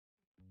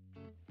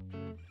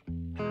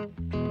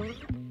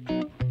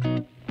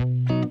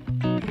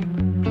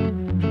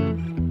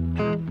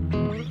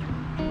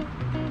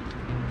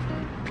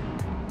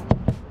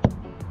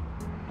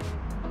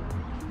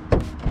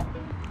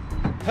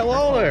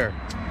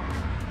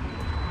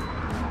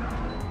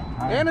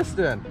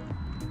Aniston,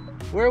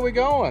 where are we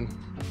going?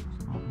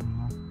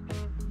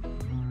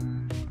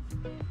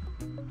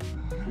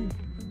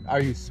 Are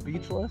you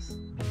speechless?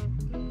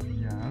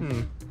 Yeah.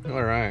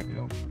 All right.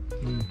 Yep.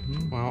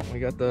 Well, we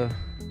got the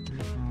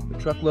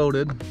truck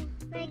loaded.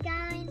 We're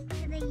going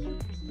to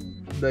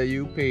the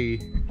UP. The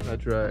UP.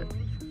 That's right.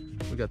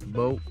 We got the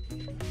boat.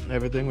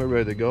 Everything. We're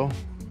ready to go.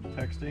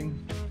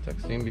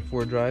 Texting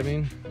before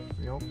driving.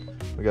 Yep.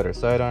 We got our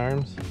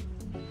sidearms.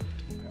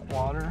 Got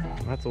water.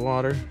 That's the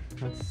water.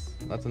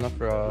 That's enough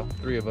for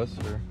 3 of us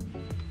for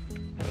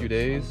a few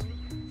days.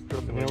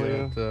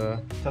 Paraphernalia.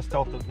 Test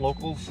out the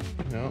locals.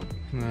 Yep.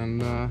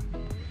 And then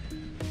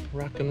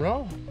rock and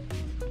roll.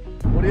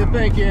 What do you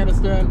think,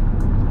 Aniston?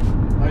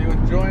 Are you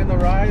enjoying the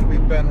ride?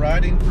 We've been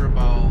riding for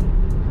about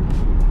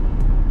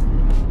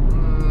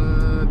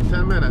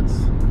 10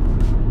 minutes.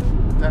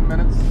 10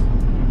 minutes?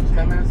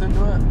 10 minutes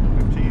into it?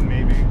 15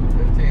 maybe.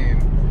 15.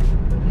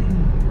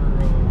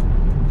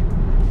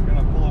 We're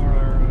gonna pull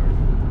over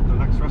the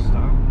next rest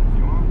stop if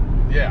you want.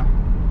 Yeah.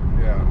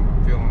 Yeah.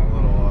 I'm feeling a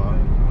little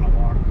I'm gonna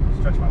walk,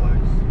 stretch my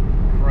legs.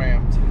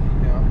 cramped.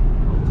 Yeah. A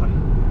little tight.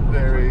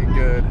 Very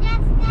good.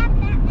 Just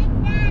stepped at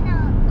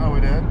McDonald's. Oh, we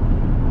did?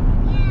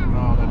 Yeah.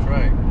 Oh, that's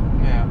right.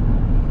 Yeah.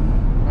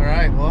 All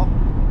right. Well,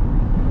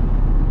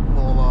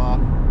 we'll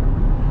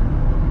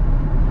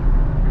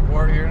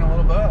report here in a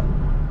little bit.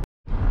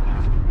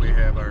 We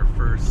have our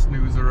first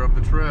snoozer of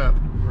the trip.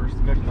 First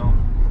victim.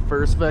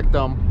 First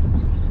victim,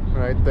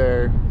 right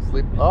there.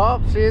 Sleep.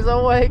 Oh, she's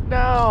awake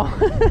now.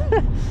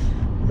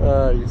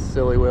 You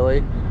silly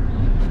Willie.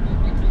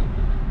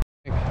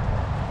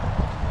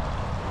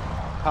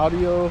 How do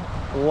you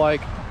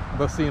like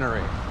the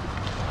scenery?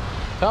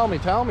 Tell me,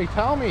 tell me,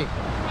 tell me.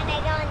 When I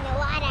go in the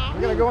water.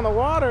 We're gonna go in the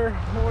water.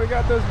 And we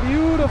got this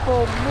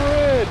beautiful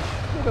bridge.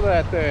 Look at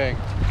that thing.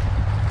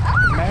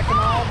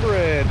 Mackinac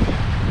Bridge.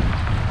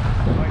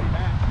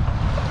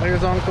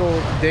 There's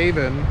Uncle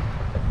David.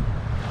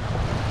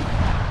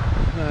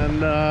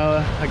 And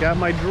I got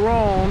my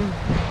drone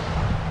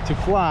to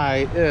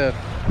fly if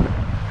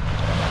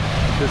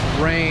this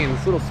rain,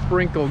 this little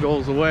sprinkle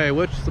goes away,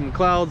 which some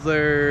clouds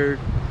there,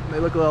 they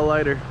look a little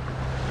lighter.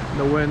 And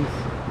the wind's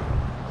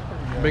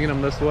bringing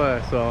them this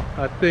way. So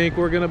I think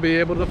we're gonna be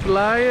able to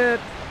fly it.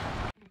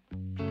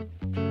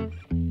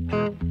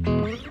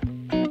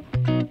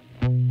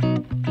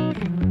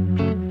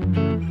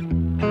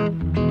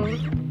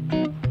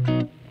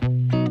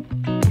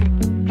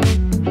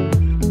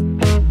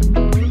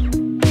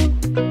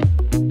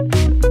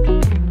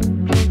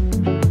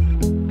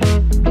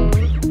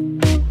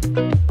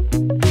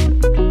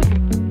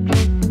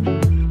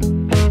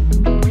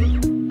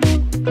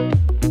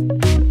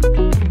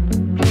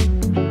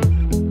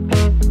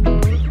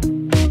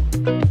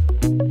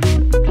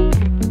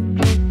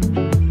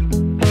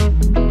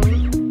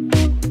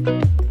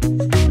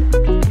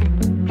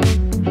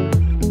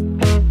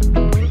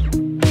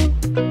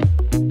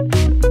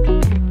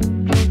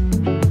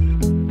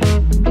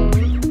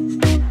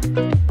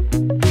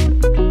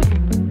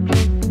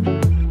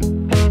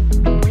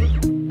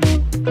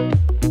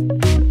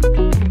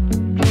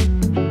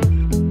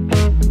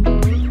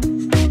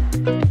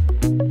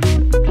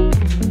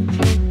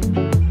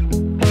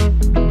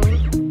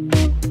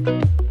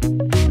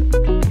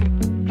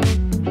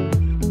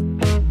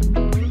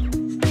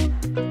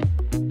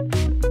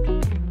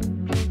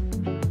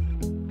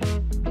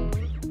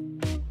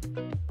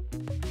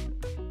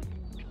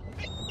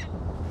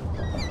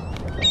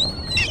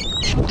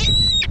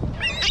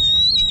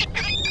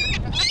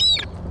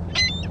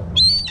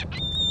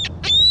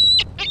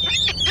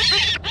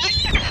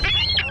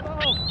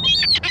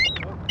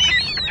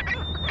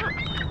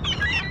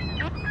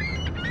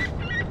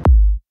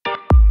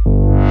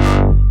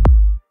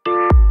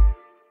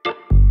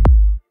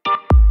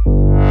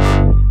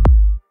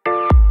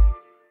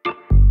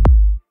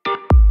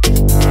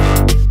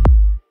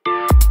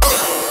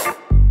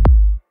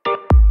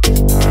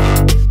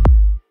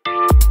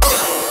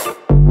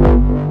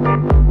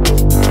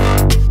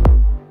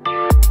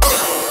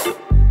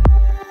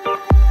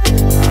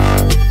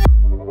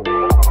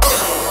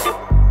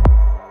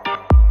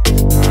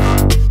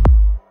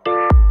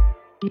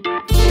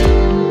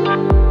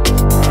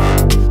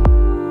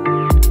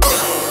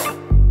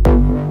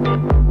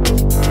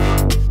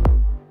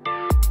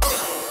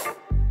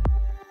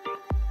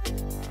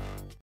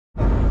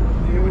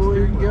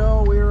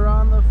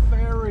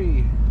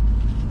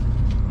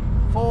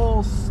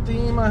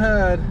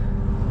 Ahead.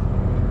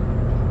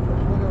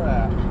 Look at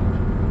that.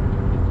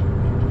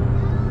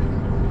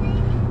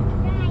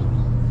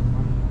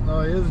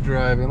 Oh, he is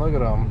driving. Look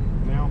at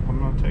him. Now I'm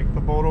going to take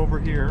the boat over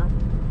here.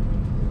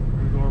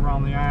 We're going to go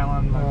around the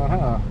island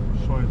and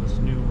show you this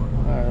new one.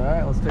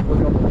 Alright, let's take a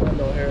look out the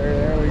window here.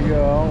 There we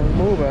go. We're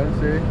moving,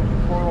 see?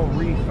 Coral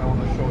reef I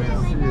want to show you.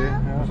 See?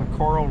 There's a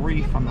coral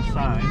reef on the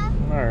side.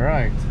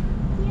 Alright.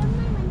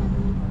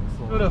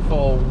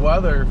 Beautiful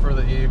weather for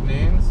the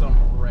evening. Some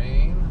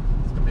rain.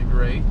 It's going to be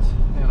great.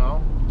 You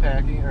know,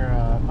 packing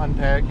or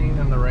unpacking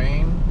in the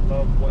rain.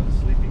 Love wet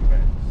sleeping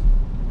bags.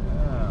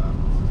 Yeah,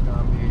 this is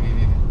going to be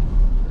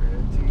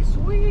pretty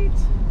sweet.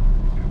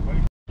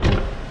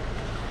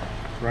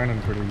 running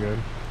pretty good.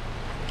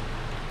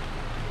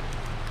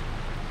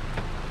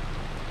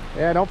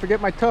 Yeah, don't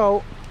forget my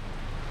toe.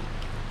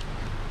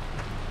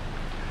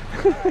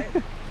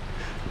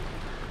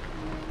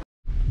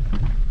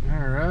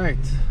 All right,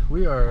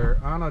 we are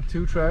on a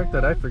 2-track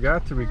that I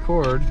forgot to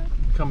record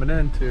coming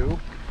into,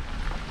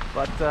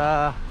 but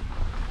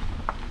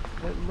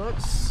it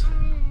looks,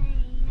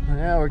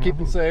 yeah, we're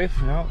keeping safe.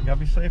 Yeah, you gotta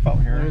be safe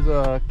out here. There's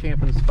a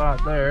camping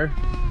spot there.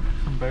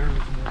 Some bears.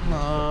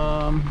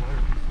 Um,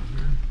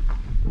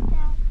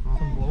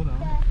 Some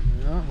blowdown.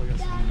 yeah, we got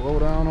some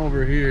blowdown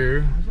over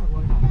here.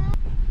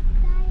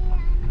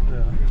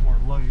 Yeah. Get more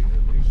light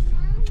at least.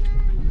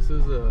 This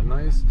is a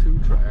nice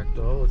 2-track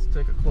though. Let's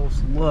take a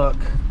close look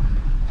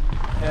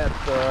at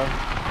the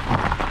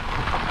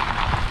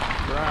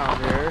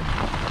ground here.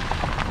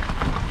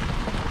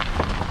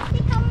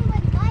 They coming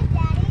with mud,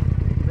 Daddy.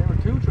 They were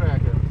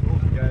 2-tracking.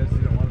 Those guys, you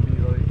don't want to be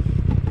like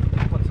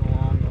putzing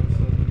along all of a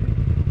sudden.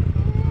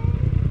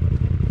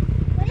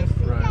 What is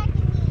Right.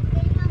 two-tracking mean?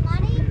 Getting all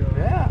muddy?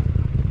 Yeah.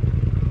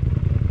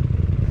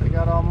 They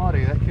got all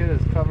muddy. That kid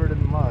is covered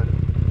in mud.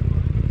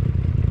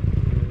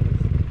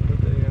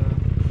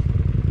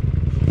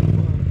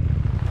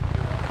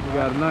 We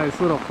got a nice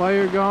little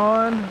fire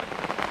going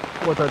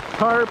with a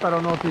tarp. I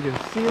don't know if you can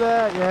see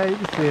that. Yeah, you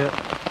can see it.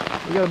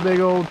 We got a big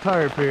old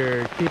tarp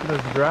here, keeping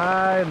us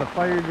dry and the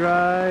fire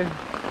dry.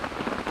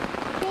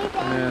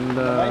 And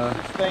The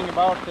nicest thing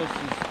about this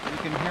is you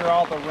can hear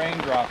all the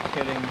raindrops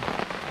hitting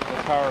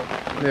the tarp.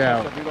 It's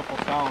Yeah. such a beautiful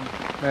sound,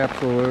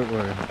 absolutely.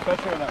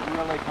 especially when it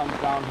really comes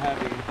down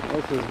heavy.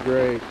 This is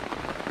great.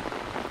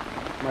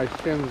 My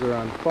shins are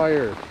on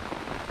fire.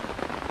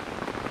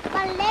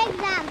 My legs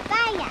on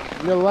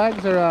fire. Your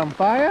legs are on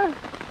fire?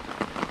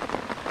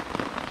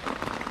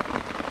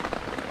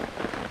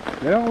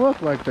 They don't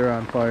look like they're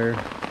on fire.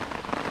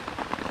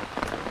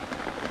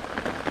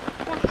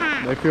 They're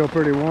hot. They feel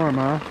pretty warm,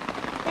 huh?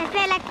 They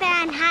feel like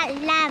they're on hot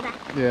lava.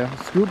 Yeah.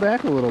 Scoot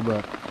back a little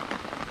bit.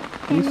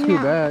 You scoot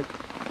No. back.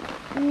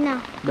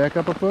 No. Back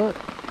up a foot.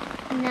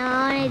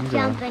 No, they Okay.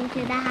 jump into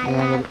the hot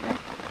Yeah, lava.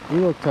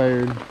 You look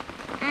tired.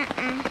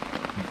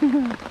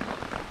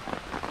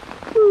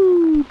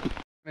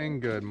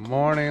 Good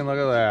morning. Look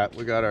at that.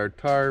 We got our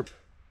tarp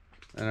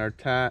and our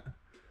tent.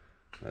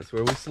 That's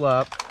where we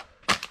slept.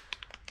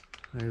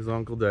 There's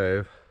Uncle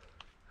Dave.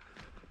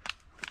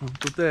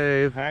 Uncle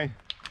Dave. Hi.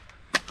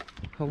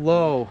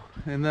 Hello.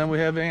 And then we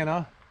have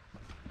Anna.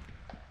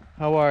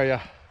 How are ya?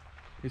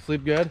 You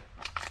sleep good?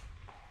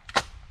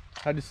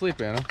 How'd you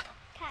sleep, Anna?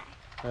 Okay.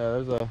 Yeah,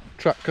 there's a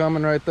truck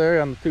coming right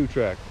there on the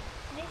 2-track.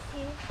 This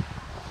is.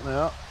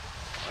 Yeah. Look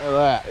at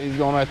that. He's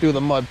going right through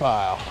the mud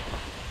pile.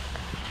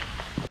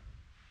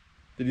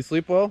 Did you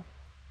sleep well?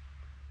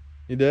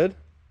 You did?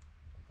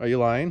 Are you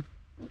lying?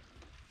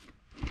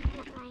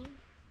 Not lying.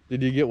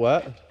 Did you get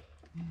wet?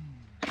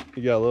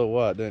 You got a little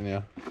wet, didn't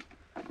you?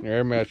 Your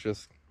air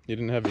mattress, you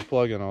didn't have your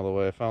plug in all the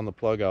way. I found the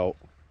plug out.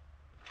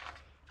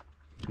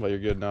 But you're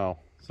good now.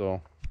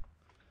 So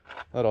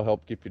that'll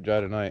help keep you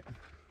dry tonight.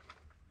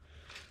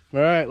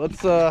 All right,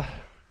 let's we're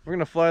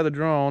gonna fly the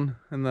drone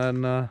and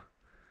then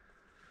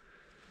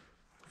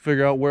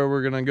figure out where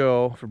we're gonna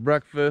go for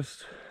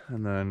breakfast,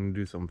 and then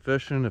do some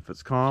fishing if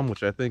it's calm,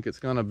 which I think it's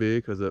gonna be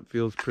because it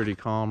feels pretty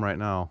calm right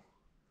now.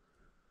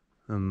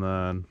 And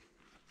then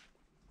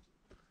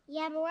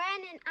Yeah, but we're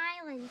on an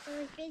island, so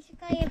it's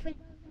basically if we go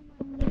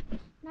somewhere,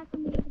 it's not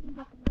gonna be able to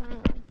get to the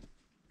island.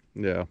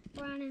 yeah,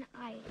 We're on an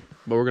island.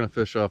 but we're gonna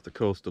fish off the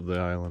coast of the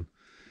island.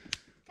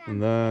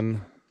 And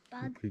then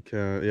Bug. we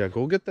can, yeah,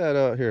 go get that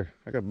out here.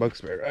 I got bug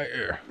spray right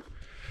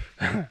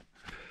here.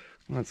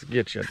 Let's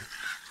get you.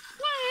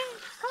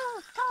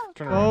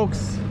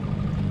 Folks,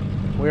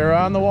 we are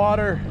on the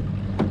water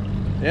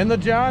in the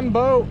John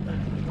boat.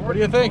 What do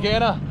you think,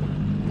 Anna?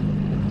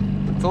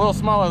 It's a little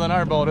smaller than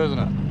our boat, isn't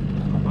it?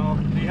 Well,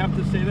 do you have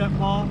to say that,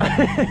 Paul?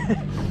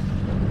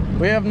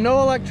 We have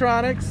no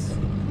electronics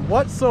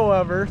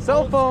whatsoever. Cell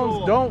Old phones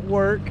school. don't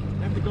work. You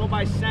have to go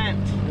by scent.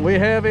 We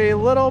have a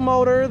little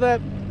motor that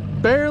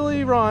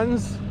barely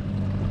runs,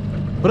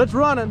 but it's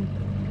running.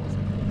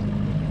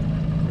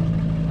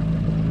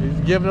 He's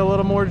giving it a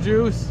little more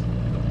juice.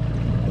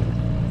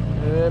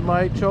 It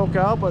might choke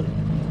out, but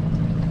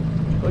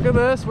look at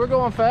this. We're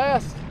going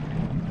fast.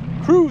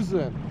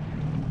 Cruising.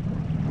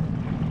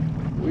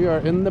 We are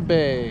in the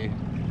bay,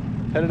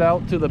 headed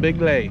out to the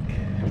big lake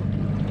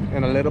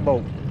in a little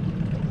boat.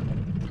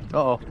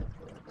 Uh-oh.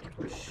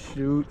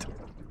 Shoot.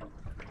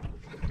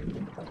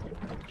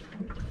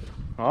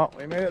 Oh,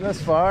 we made it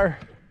this far.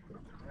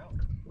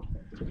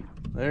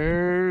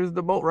 There's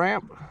the boat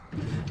ramp.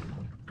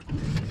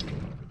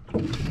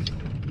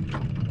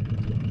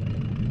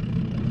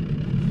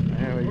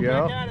 There we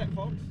go. Back at it,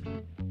 folks.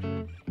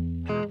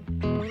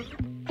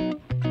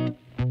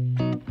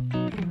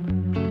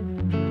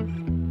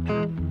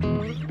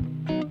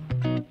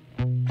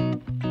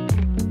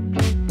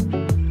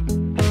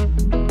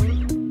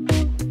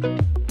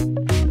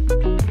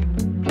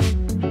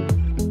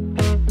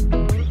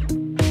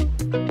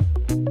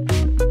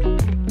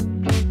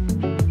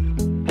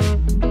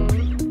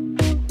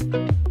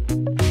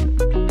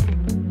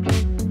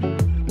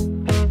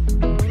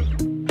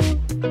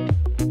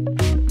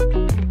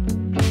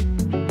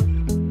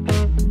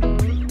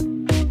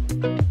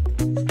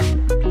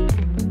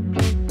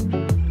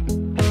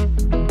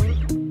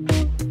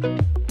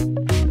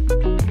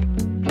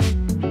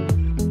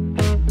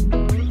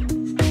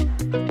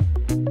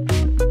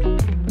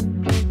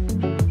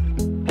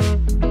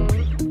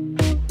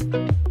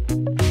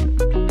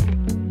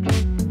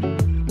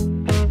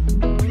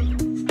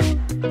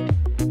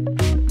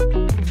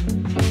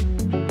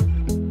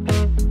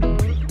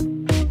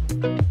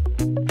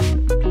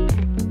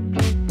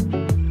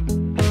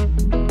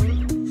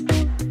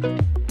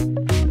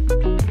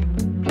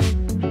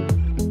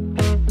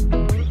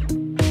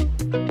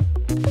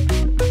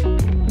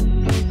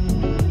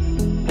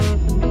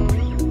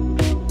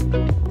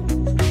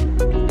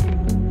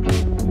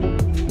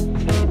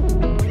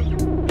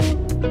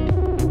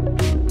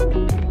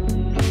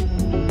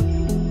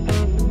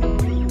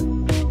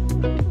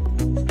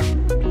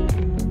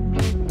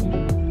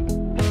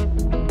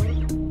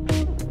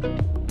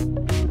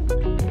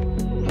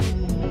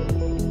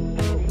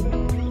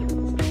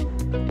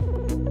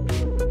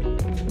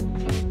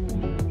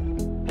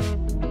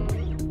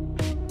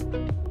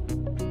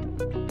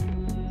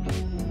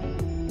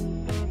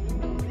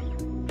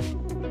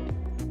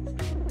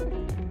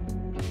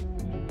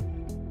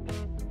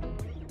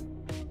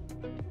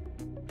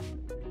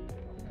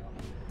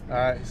 All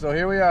right, so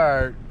here we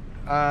are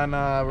on,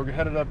 we're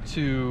headed up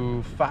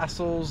to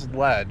Fossil's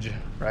Ledge,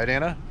 right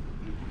Anna?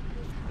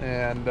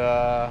 And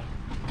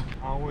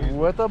Always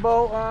with a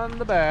boat on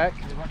the back,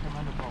 we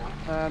recommend a boat.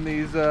 on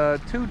these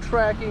two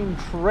tracking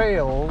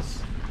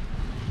trails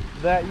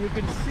that you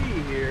can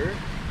see here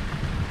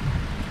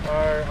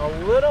are a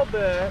little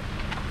bit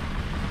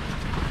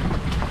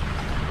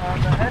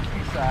on the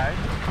heavy side.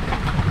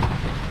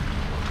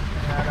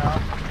 And,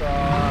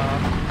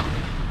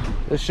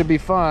 so, this should be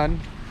fun.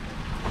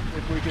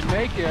 If we can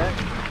make it,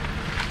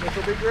 this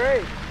will be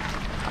great.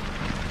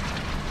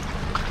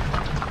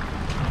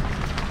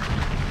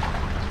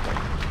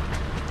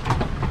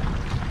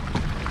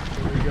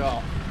 Here we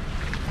go.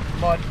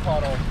 Mud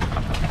puddle.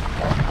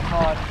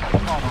 Mud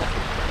puddle.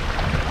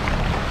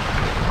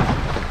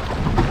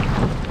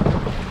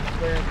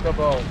 There's the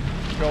boat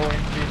going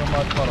to the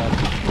mud puddle.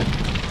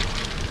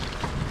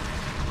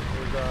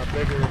 There's a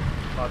bigger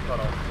mud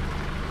puddle.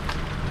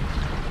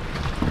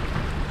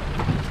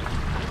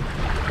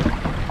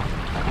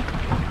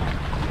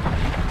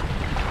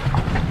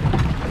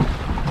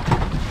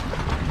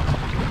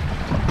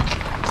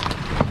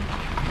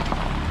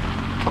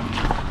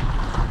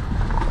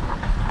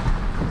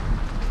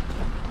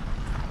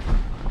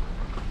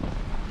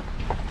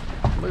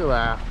 Look at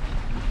that.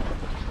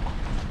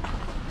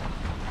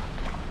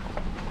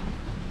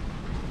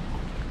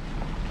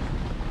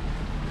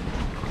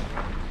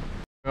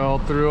 Go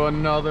through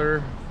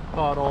another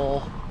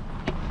puddle.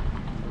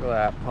 Look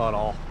at that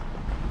puddle.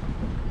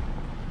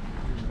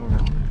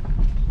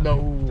 No,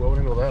 I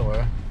wouldn't go that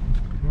way.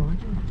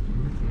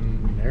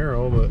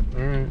 Narrow, but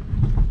alright.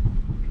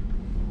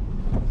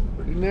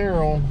 Pretty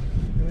narrow.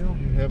 Well,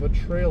 you have a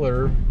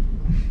trailer.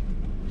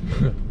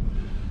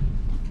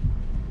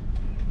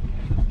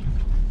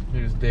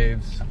 Here's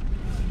Dave's,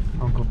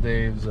 Uncle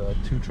Dave's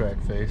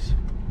 2-track face.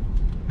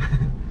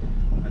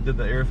 I did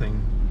the air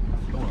thing.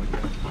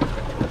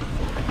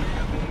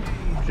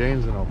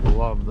 James gonna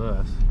love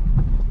this.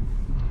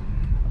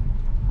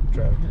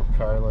 Driving your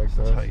car like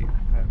this. Tight.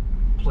 That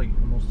plate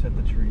almost hit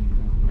the tree.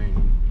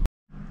 Man.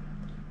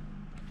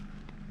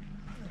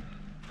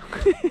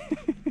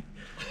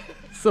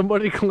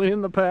 Somebody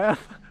clean the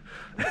path.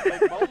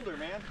 It's like boulder,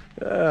 man.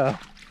 Yeah.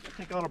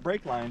 Take out a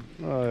brake line.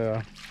 Oh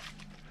yeah.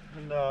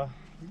 And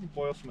we can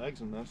boil some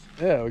eggs in this.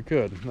 Yeah, we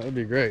could. That'd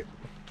be great.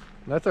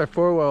 That's our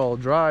 4-wheel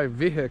drive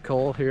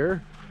vehicle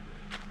here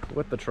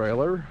with the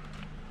trailer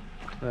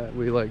that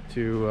we like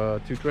to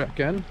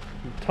track in.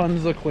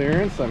 Tons of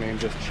clearance. I mean,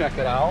 just check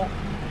it out.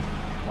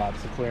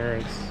 Lots of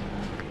clearance.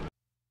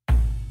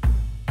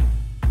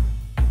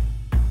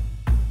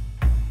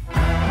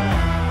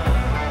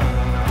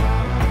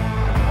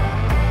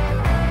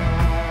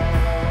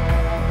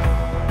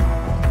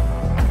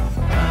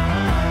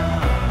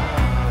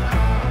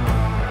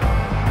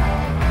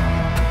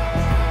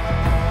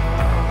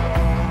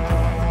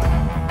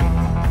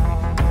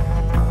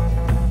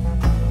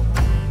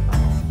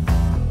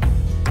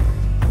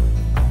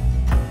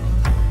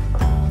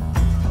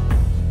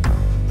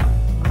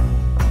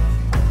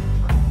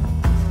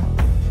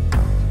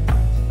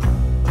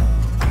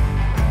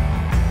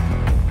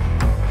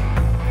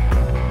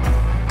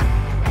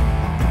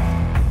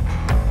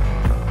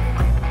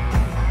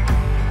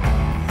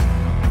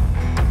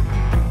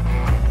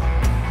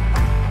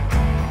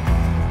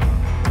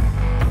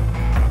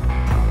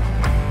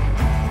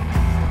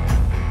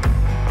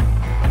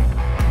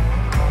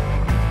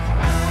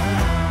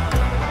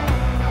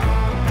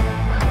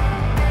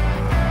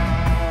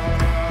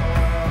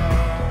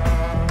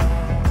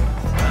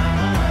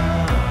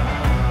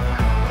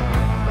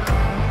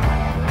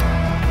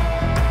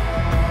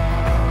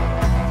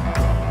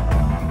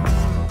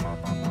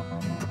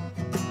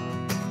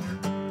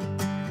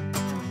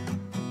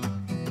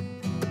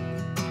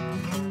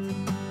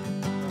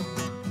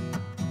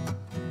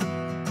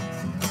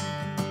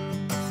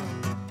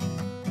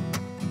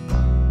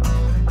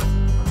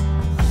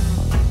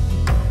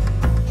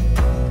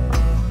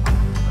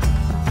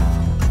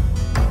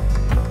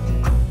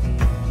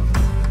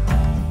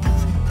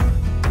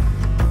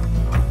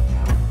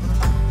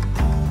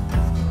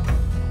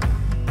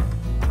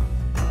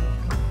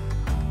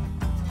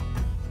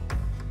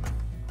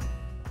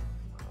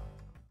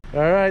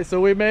 All right, so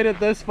we made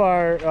it this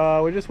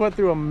far. We just went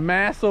through a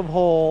massive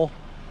hole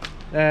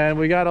and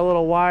we got a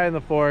little Y in the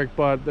fork,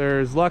 but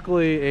there's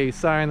luckily a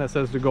sign that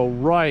says to go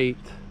right,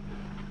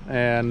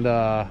 and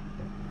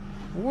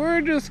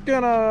we're just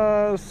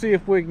gonna see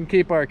if we can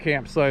keep our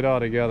campsite all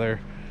together,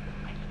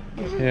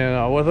 you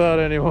know, without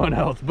anyone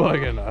else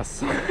bugging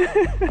us.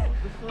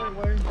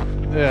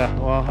 Yeah,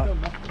 well,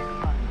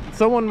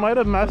 someone might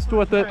have messed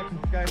with it.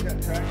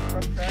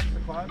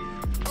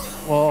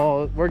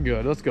 Well, we're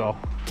good. Let's go.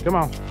 Come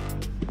on.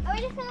 Are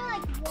we just gonna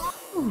like walk?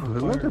 Ooh,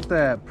 look at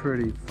that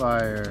pretty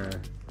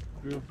fire.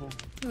 Beautiful.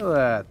 Look at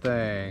that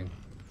thing.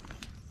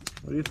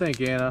 What do you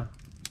think, Anna?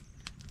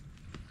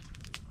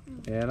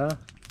 Anna?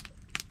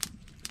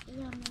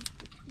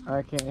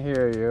 I can't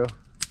hear you.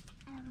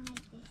 I don't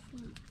like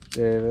this thing.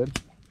 David?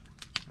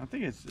 I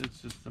think it's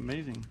just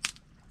amazing.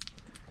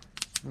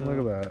 Look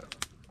at that.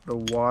 The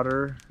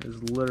water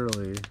is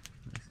literally,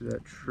 see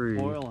that tree?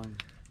 Boiling.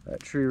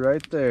 That tree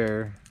right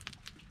there.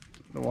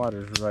 The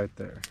water's right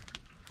there.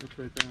 It's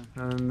right there.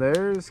 And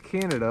there's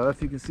Canada.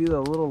 If you can see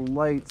the little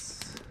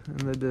lights in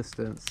the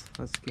distance,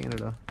 that's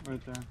Canada.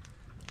 Right there.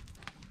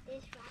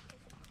 This rock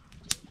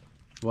is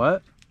a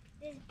What?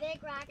 This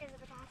big rock is a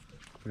Petoskey.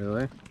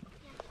 Really?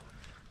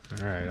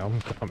 Yeah. Alright, I'm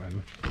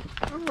coming.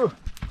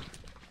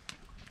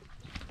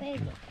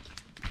 Big.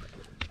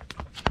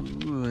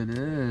 Ooh, it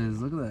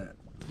is. Look at that.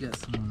 Got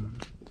some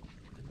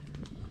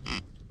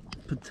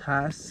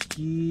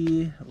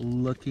Petoskey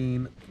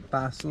looking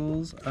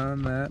fossils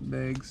on that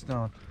big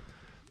stone.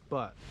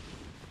 But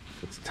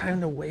it's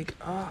time to wake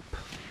up.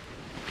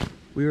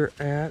 We're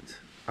at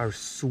our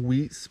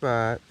sweet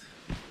spot.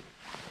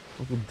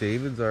 Uncle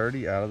David's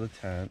already out of the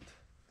tent.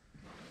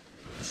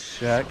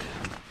 Check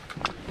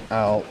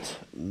out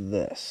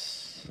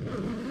this.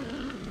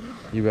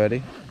 You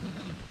ready?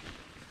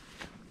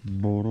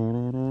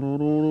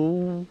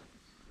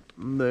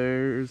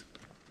 There's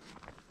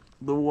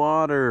the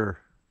water.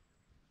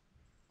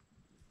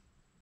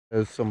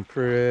 There's some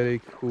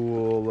pretty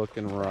cool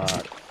looking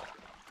rock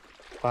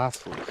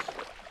fossils.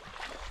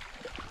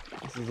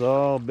 This is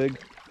all big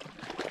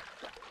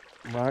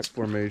rock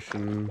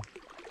formation.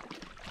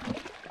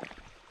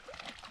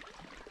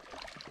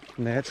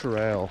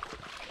 Natural.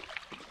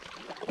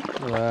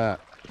 Look at that.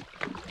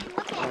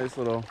 Nice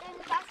little There's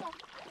a fossil.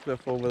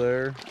 cliff over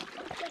there.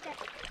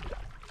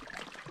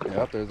 Look at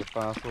Yep, there's a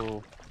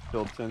fossil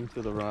built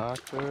into the rock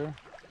there.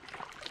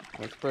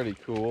 That's pretty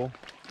cool.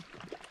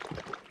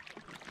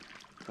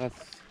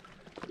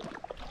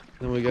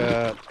 Then we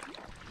got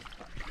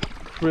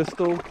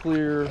crystal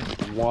clear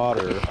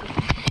water,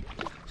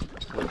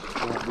 which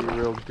won't be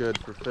real good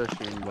for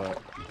fishing,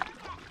 but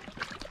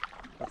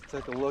let's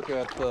take a look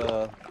at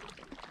the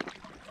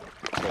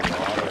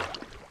water.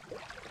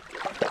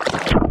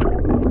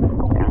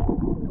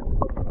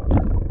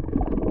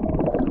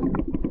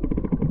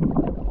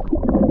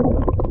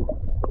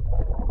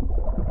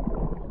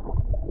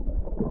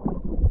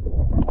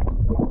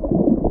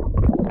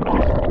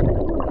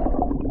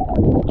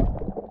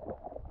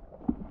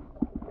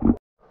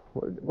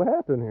 What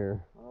happened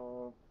here?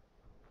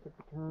 Took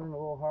a turn a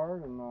little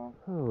hard and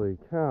Holy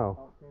cow.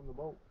 out came the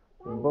boat.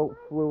 The boat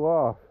flew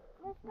off.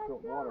 Let's Got go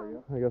water,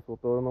 through. yeah. I guess we'll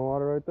throw it in the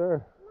water right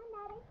there. Come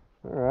on,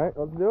 Daddy. Alright,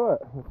 let's do it.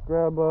 Let's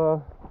grab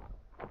look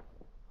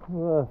at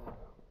this.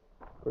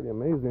 Pretty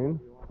amazing.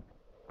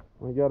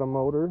 We got a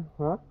motor,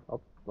 huh?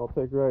 I'll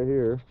take right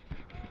here.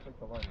 Take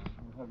the light.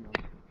 Heavy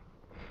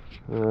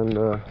one. And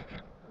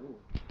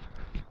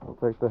I'll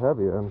take the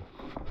heavy end.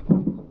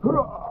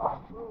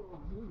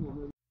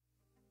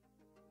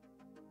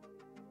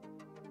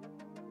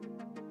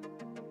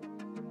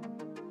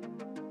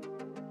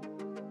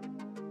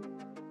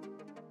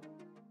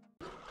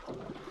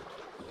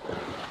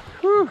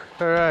 Whew.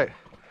 Alright.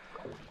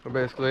 We're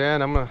basically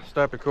in. I'm gonna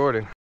stop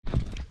recording.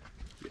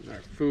 Getting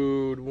our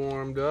food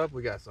warmed up.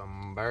 We got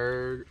some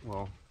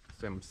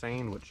some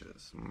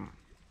sandwiches.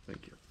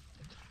 Thank you.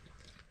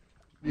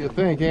 What do you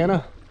think,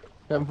 Anna?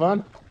 Having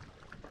fun?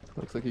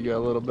 Looks like you got a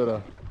little bit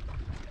of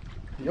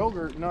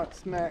yogurt nut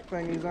snack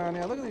thingies on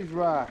there. Look at these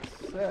rocks.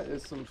 That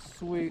is some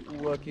sweet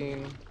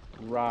looking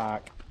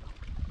rock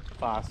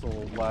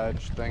fossil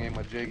ledge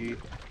thingy-majiggy.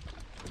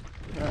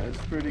 That is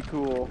pretty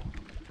cool.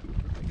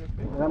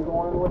 And I'm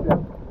going in with you.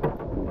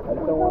 I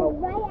just don't want to.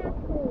 Right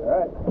after you.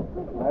 Alright,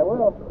 I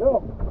will. Go.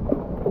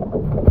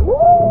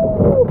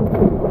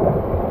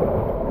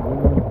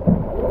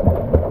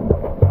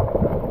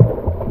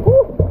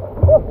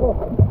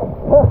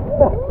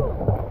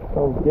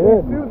 Oh,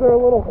 good. These shoes are a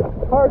little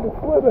hard to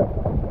swim in.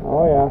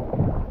 Oh, yeah.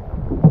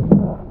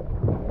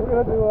 We're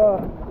going to do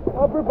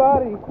upper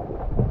body.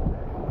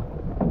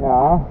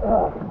 Yeah.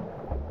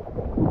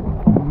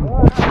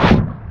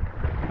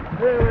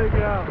 There we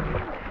go.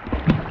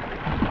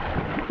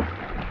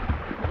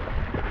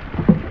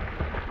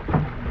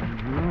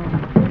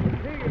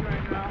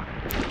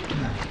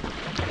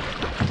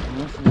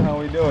 This is how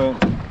we do it.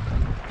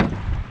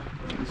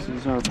 This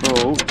is our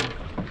boat.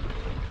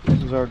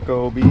 This is our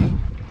goby.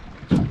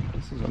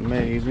 This is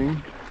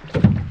amazing.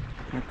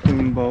 A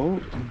clean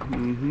boat.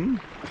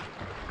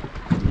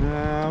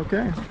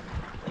 Okay.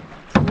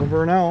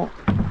 Over and out.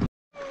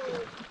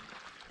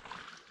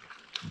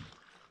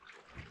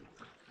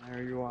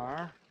 There you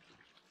are.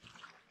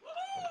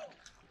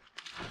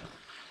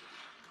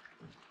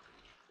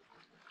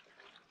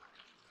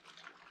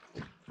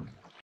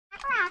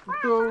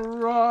 The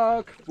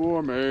rock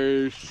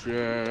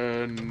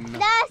formation.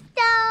 The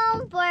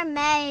stone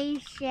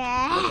formation.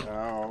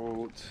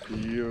 Out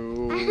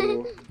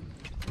you.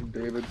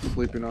 David's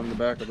sleeping on the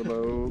back of the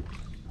boat.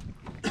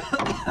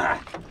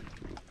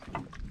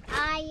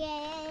 Yeah.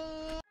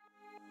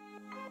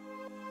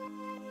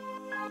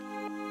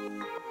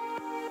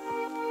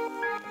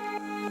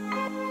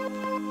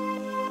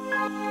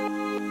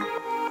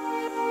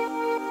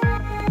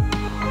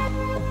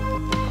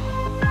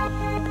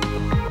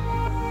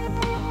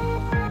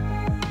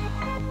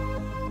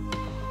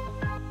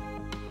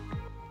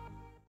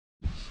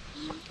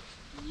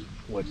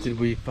 What did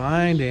we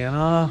find,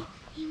 Anna?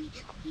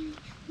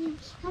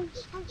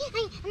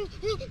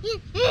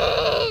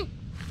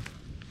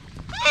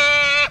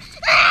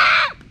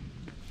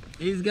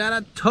 He's got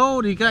a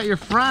toad. He got your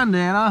friend,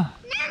 Anna.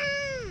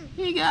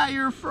 He got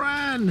your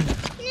friend.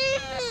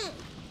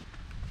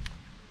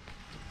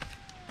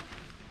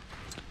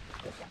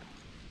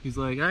 He's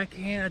like, I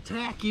can't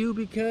attack you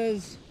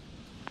because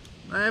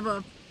I have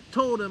a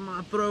toad in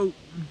my throat.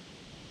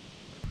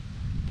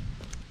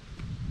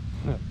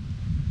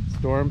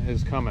 Storm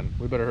is coming.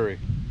 We better hurry.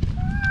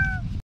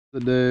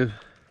 Dave.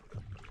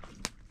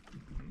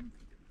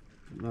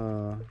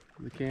 The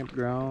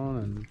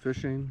campground and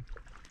fishing.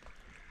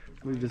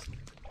 We just.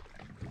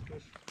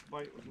 Fish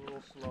bite was a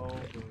little slow,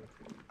 but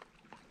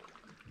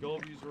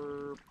gobies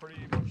were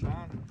pretty much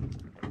on.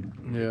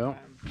 Yeah.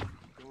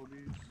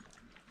 Gobies.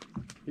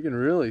 You can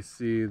really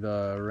see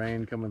the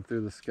rain coming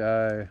through the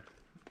sky,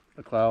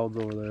 the clouds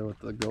over there with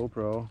the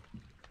GoPro.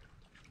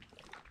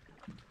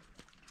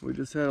 We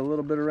just had a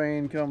little bit of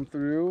rain come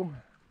through,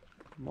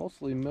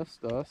 mostly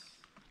missed us.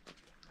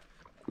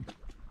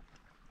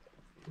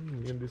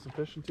 You gonna do some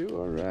fishing too?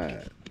 All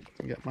right.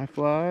 Got my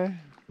fly.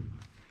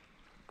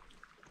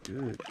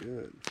 Good,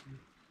 good.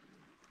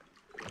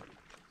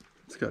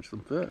 Let's catch some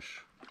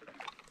fish.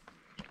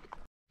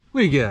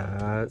 We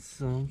got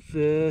some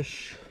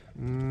fish.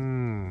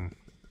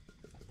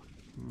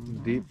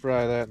 Deep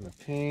fry that in the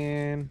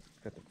pan.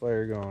 Got the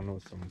fire going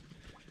with some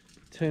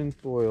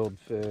tin-foiled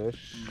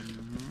fish.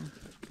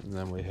 And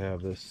then we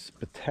have this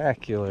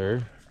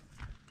spectacular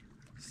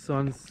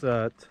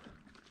sunset,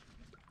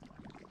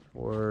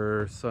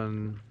 or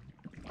sun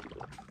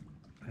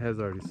has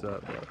already set,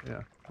 but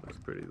yeah, looks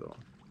pretty though.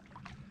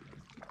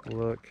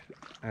 Look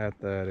at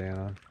that,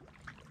 Anna.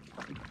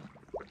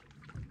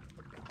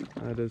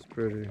 That is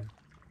pretty.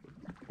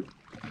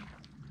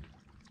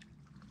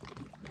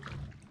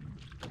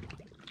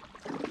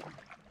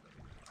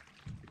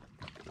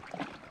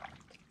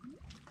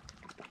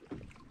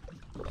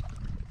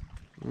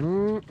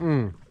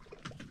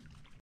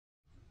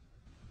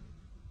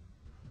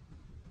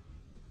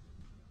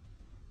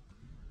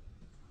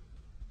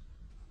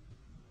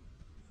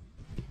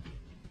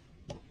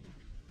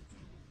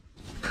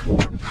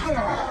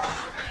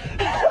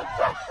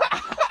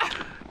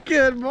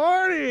 Good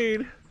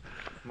morning!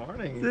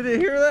 Morning. Did you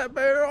hear that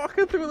bear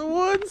walking through the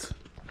woods?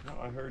 No,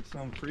 I heard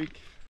some freak.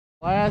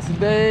 Last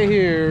day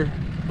here.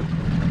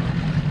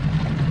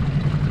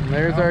 And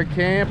there's our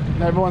camp.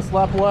 Everyone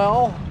slept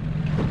well.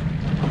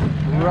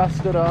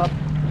 Rested up.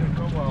 Didn't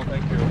go well,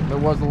 thank you. There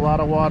was a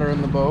lot of water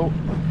in the boat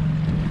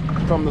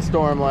from the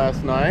storm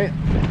last night.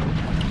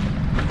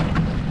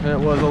 It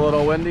was a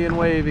little windy and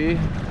wavy.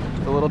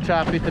 It's a little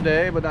choppy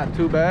today, but not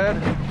too bad.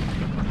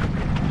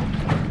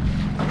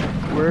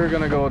 We're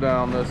gonna go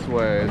down this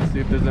way and see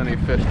if there's any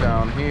fish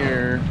down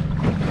here,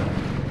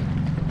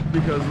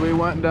 because we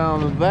went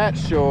down that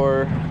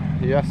shore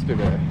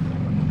yesterday.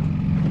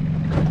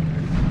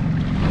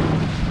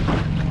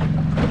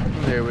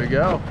 Here we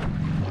go.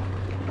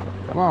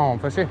 Come on,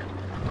 fishy.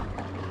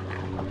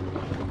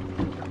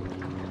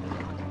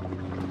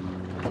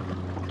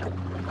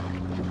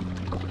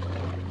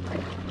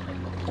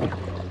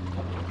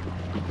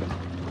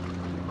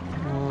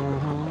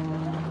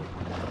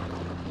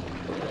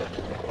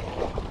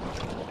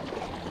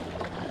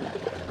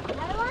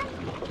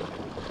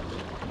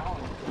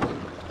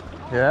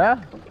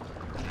 Yeah?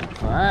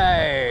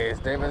 Nice.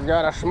 David's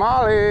got a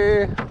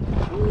schmally.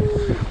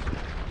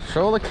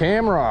 Show the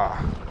camera.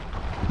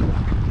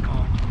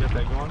 Oh, you get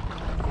that going?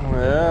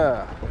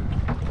 Yeah.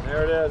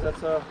 There it is.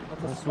 That's a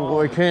That's small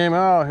what we one. came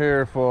out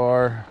here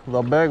for.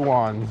 The big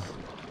ones.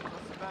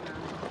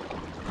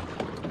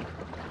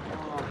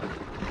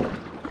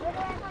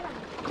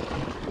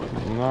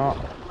 No.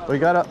 We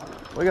gotta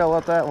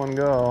let that one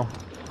go.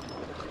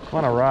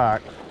 On a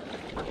rock.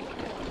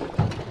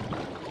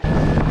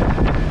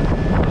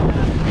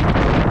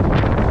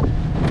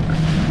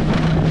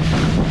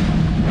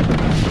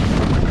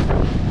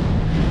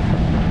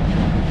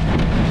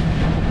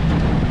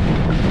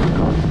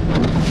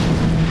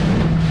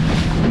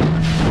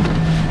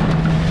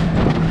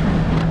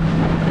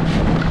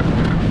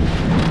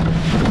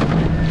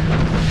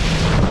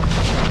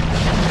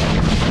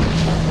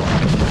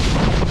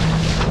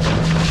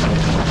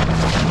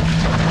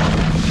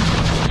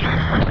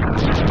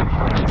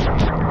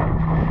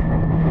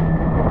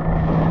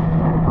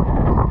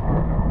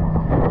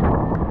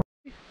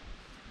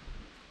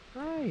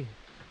 Hi.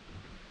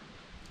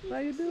 How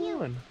you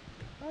doing?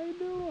 How you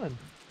doing?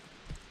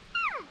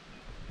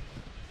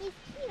 He's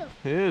cute.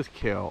 He is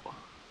cute.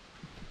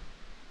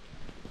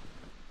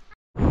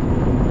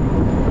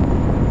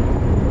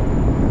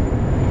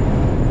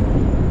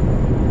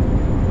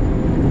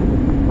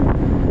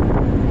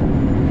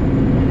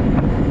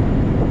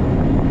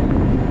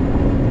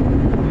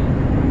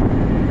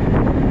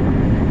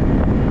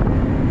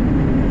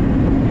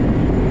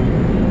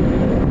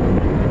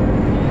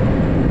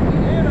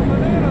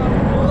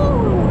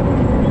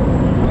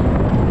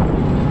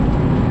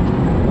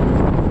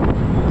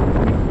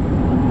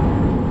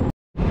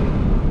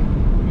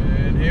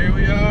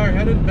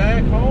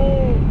 Back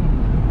home.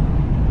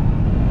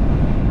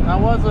 How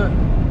was it? Oh,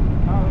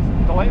 it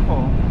was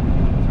delightful.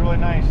 It's really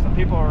nice. The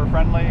people were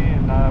friendly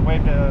and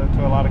waved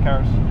to a lot of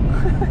cars.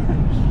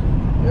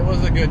 It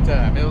was a good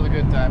time. It was a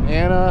good time.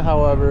 Anna,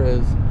 however,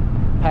 is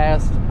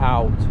passed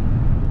out.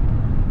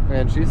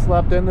 And she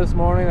slept in this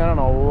morning. I don't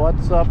know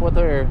what's up with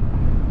her,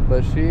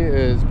 but she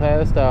is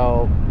passed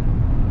out,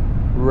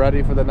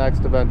 ready for the next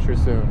adventure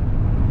soon.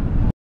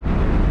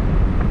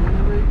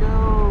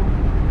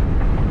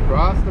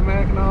 Across the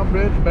Mackinac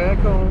Bridge back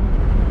home.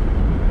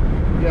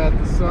 We got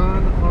the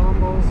sun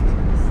almost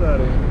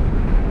setting.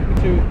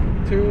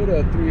 Two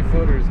to 3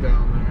 footers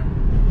down there.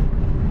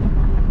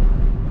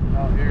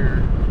 Out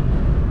here.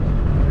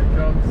 Here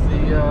comes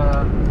the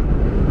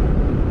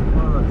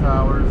one of the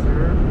towers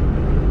here.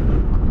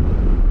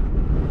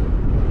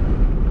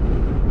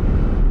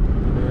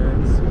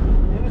 It's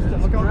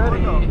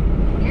pretty.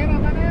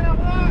 Anna,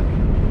 look!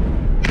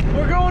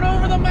 We're going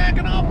over the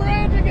Mackinac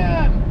Bridge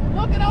again!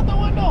 Look out the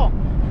window!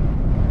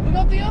 Look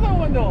out the other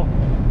window!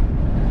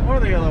 Or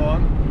the other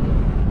one.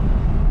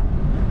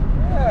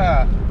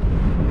 Yeah.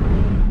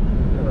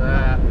 Look at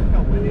that. Look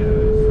how windy it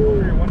is.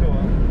 Over your window.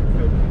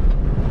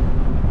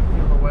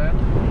 Feel the wind?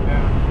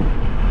 Yeah.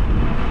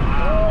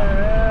 Oh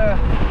yeah.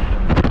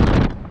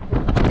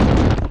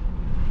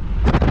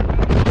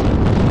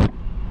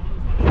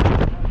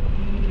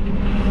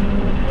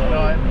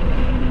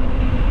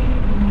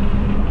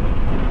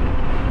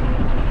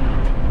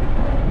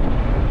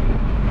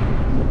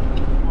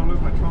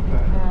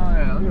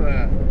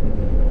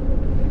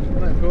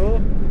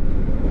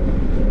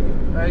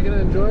 Are you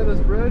gonna enjoy this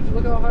bridge?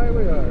 Look how high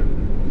we are.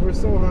 We're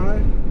so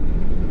high.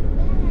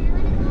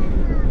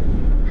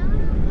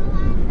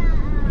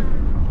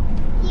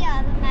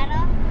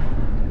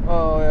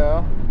 Oh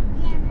yeah.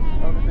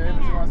 Oh, David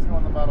just wants to go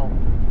on the metal.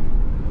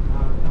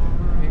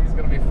 He's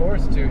gonna be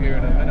forced to here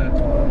in a minute.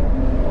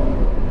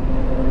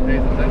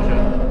 Pays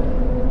attention.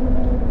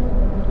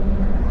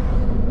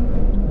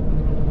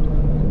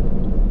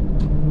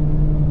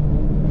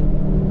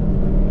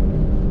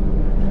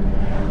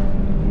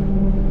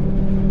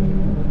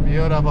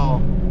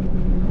 Beautiful.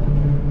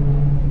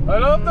 I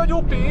love the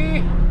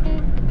Yuppie!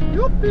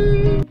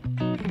 Yuppie!